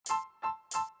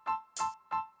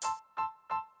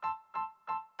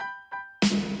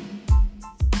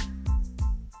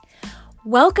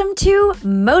Welcome to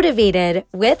Motivated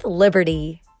with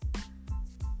Liberty.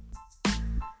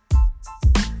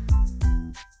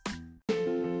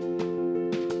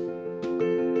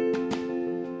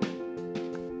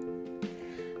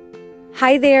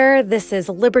 Hi there, this is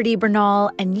Liberty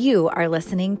Bernal, and you are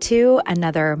listening to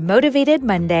another Motivated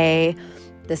Monday.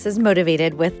 This is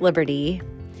Motivated with Liberty.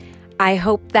 I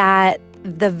hope that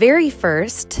the very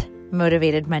first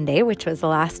Motivated Monday, which was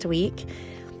last week,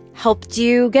 helped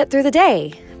you get through the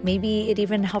day. Maybe it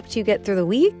even helped you get through the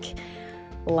week.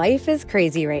 Life is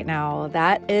crazy right now,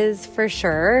 that is for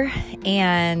sure.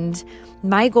 And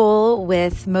my goal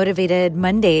with Motivated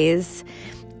Mondays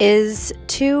is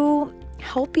to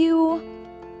help you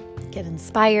get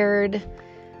inspired,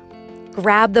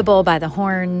 grab the bull by the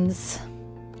horns,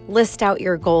 list out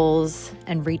your goals,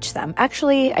 and reach them.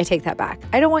 Actually, I take that back.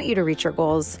 I don't want you to reach your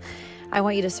goals. I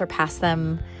want you to surpass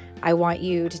them. I want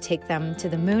you to take them to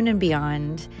the moon and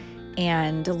beyond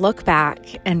and look back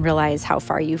and realize how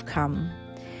far you've come.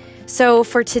 So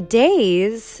for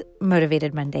today's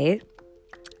Motivated Monday,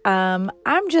 I'm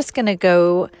just going to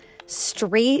go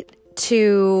straight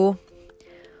to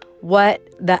what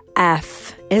the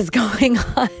F is going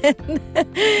on.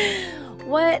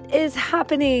 What is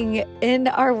happening in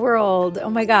our world?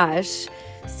 Oh my gosh.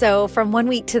 So from one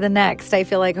week to the next, I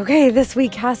feel like, okay, this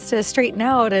week has to straighten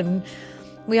out and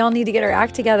we all need to get our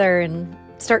act together and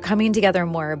start coming together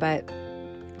more. But,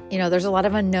 there's a lot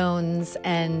of unknowns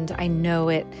and I know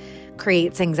it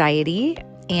creates anxiety,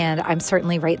 and I'm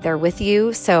certainly right there with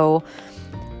you. So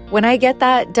when I get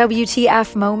that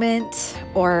WTF moment,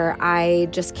 or I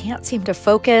just can't seem to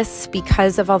focus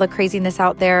because of all the craziness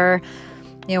out there,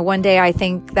 one day I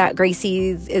think that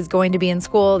Gracie is going to be in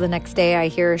school. The next day I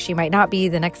hear she might not be.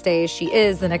 The next day she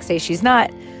is. The next day she's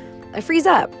not. I freeze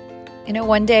up.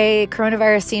 One day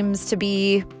coronavirus seems to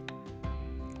be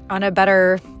on a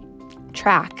better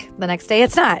track. The next day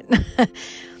it's not.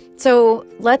 So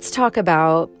let's talk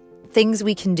about things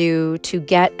we can do to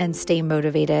get and stay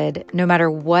motivated no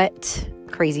matter what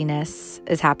craziness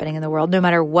is happening in the world, no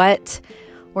matter what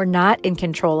we're not in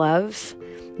control of,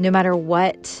 no matter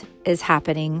what is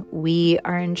happening, we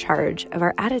are in charge of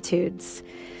our attitudes.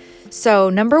 So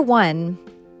number one,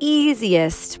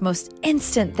 easiest, most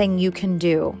instant thing you can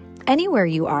do anywhere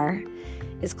you are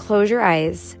is close your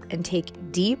eyes and take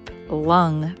deep,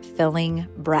 lung-filling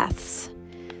breaths.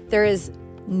 There is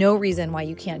no reason why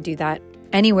you can't do that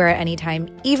anywhere at any time.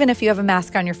 Even if you have a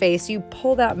mask on your face, you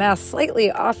pull that mask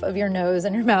slightly off of your nose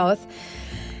and your mouth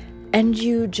and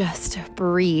you just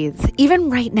breathe. Even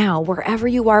right now, wherever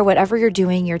you are, whatever you're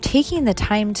doing, you're taking the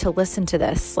time to listen to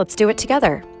this. Let's do it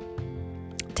together.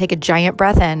 Take a giant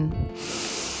breath in.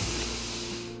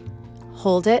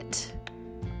 Hold it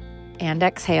and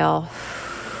exhale.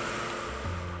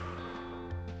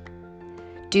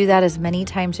 Do that as many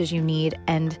times as you need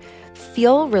and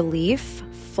feel relief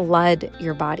flood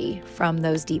your body from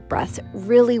those deep breaths. It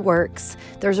really works.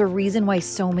 There's a reason why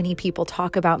so many people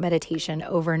talk about meditation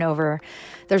over and over.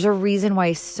 There's a reason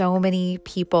why so many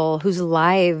people whose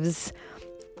lives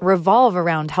revolve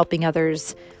around helping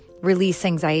others release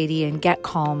anxiety and get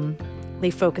calm, they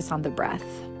focus on the breath.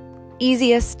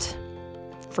 Easiest,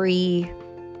 free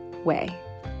way.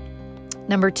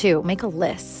 Number two, make a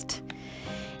list.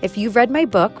 If you've read my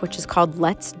book, which is called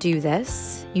Let's Do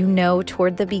This,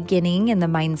 toward the beginning in the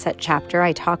mindset chapter,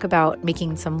 I talk about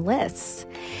making some lists.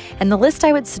 And the list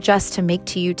I would suggest to make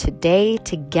to you today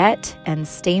to get and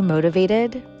stay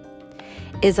motivated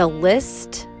is a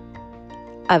list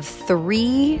of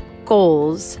 3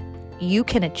 goals you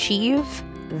can achieve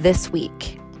this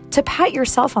week to pat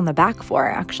yourself on the back for,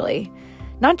 actually.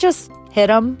 Not just hit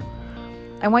them.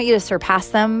 I want you to surpass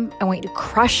them. I want you to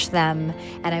crush them.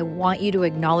 And I want you to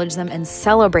acknowledge them and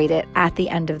celebrate it at the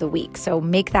end of the week. So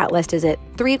make that list. Is it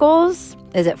 3 goals?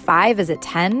 Is it 5? Is it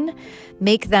 10?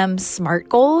 Make them SMART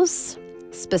goals: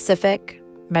 specific,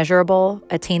 measurable,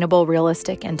 attainable,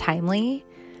 realistic, and timely.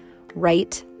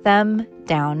 Write them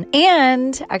down.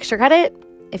 And extra credit,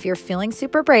 if you're feeling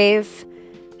super brave,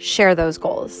 share those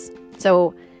goals.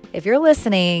 So if you're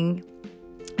listening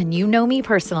and you know me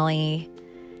personally,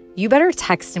 you better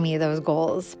text me those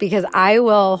goals because I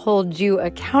will hold you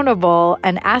accountable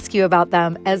and ask you about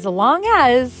them as long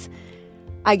as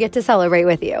I get to celebrate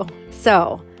with you.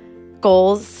 So,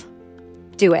 goals,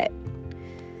 do it.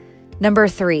 Number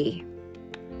 3,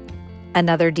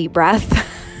 another deep breath.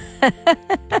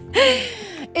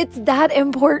 It's that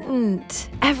important.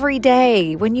 Every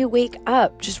day when you wake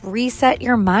up, just reset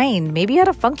your mind. Maybe you had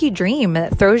a funky dream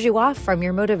that throws you off from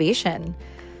your motivation.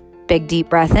 Big deep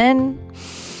breath in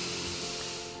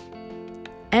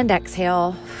and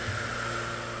exhale.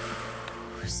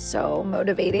 so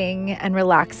motivating and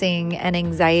relaxing and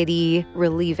anxiety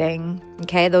relieving.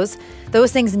 Okay, those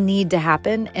things need to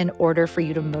happen in order for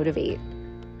you to motivate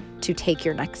to take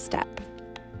your next step.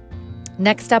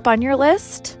 Next step on your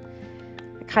list,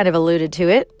 I kind of alluded to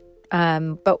it,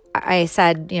 but I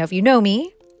said, if you know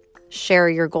me, share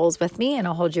your goals with me and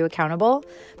I'll hold you accountable.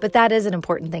 But that is an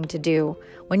important thing to do.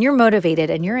 When you're motivated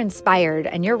and you're inspired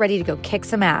and you're ready to go kick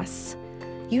some ass,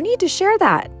 you need to share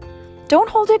that. Don't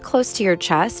hold it close to your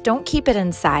chest. Don't keep it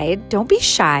inside. Don't be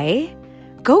shy.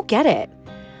 Go get it.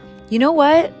 You know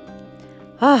what?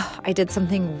 I did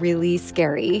something really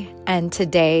scary, and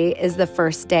today is the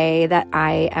first day that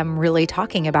I am really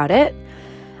talking about it.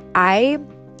 I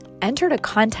entered a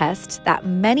contest that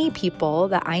many people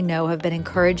that I know have been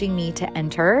encouraging me to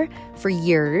enter for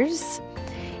years,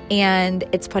 and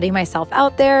it's putting myself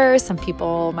out there. Some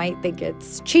people might think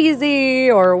it's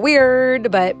cheesy or weird,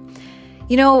 but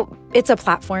it's a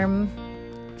platform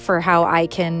for how I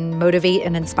can motivate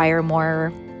and inspire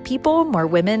more people, more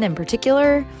women in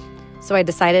particular. So I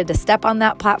decided to step on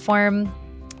that platform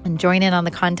and join in on the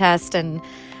contest. And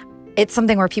it's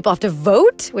something where people have to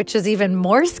vote, which is even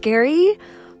more scary.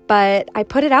 But I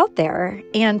put it out there,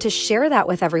 and to share that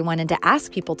with everyone and to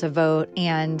ask people to vote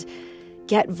and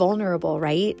get vulnerable,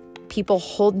 right? People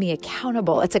hold me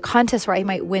accountable. It's a contest where I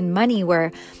might win money,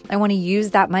 where I want to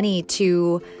use that money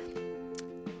to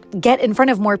get in front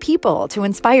of more people, to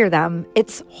inspire them.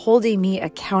 It's holding me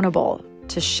accountable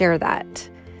to share that.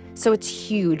 So it's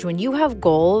huge. When you have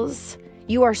goals,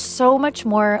 you are so much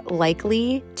more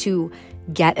likely to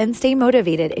get and stay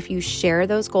motivated if you share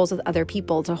those goals with other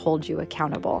people to hold you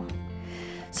accountable.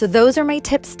 So those are my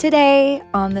tips today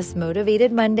on this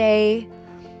Motivated Monday.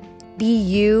 Be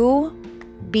you.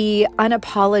 Be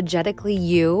unapologetically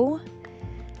you.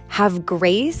 Have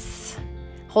grace.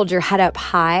 Hold your head up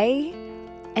high.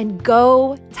 And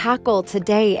go tackle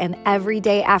today and every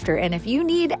day after. And if you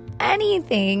need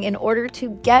anything in order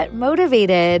to get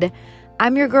motivated,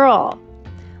 I'm your girl.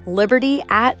 Liberty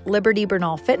at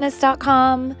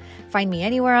libertybernalfitness.com. Find me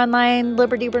anywhere online,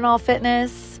 Liberty Bernal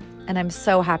Fitness, and I'm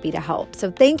so happy to help.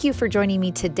 So thank you for joining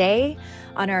me today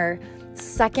on our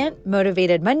second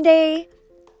Motivated Monday.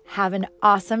 Have an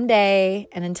awesome day,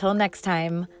 and until next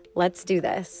time, let's do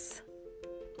this.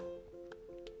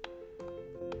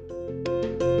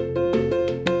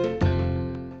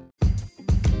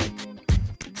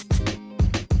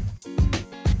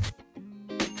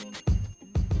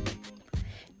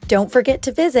 Don't forget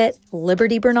to visit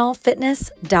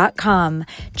libertybernalfitness.com.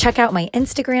 Check out my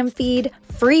Instagram feed,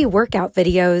 free workout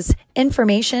videos,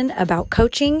 information about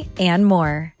coaching, and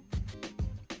more.